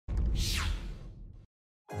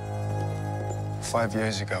5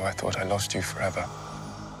 years ago, I thought I lost you forever.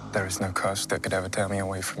 There is no curse that could ever tear me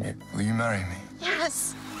away from you. Will you marry me?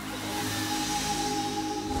 Yes.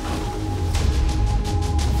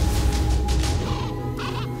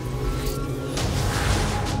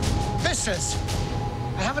 Mistress,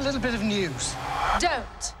 I have a little bit of news.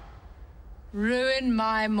 Don't ruin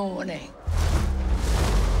my morning.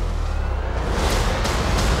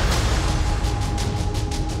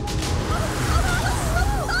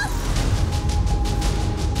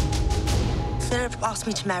 Philip asked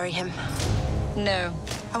me to marry him. No,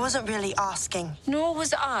 I wasn't really asking. nor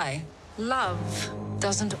was I. Love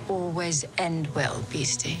doesn't always end well,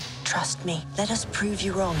 Beastie. Trust me, let us prove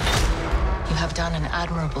you wrong. You have done an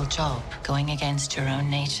admirable job going against your own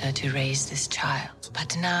nature to raise this child.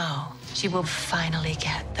 But now, she will finally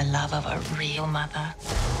get the love of a real mother.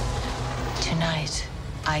 Tonight,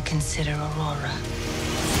 I consider Aurora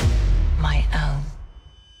my own.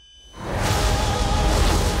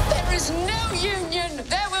 There is no union.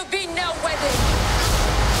 There will be no wedding.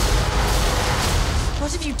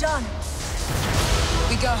 What have you done?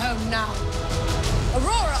 We go home now.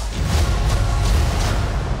 Aurora!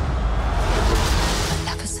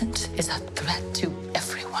 Maleficent is a threat to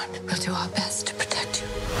everyone. We'll do our best to protect you.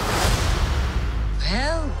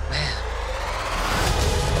 Well, well.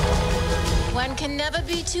 One can never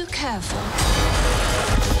be too careful.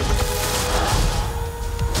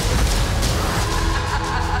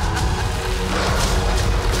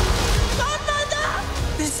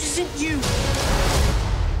 This isn't you.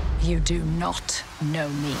 You do not know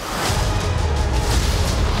me.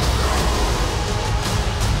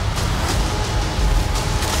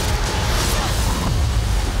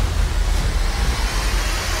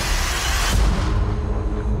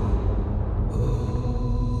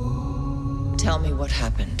 Tell me what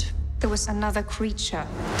happened. There was another creature.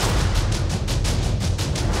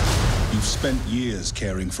 You've spent years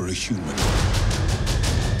caring for a human.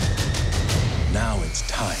 Now it's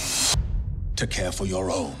time to care for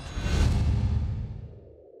your own.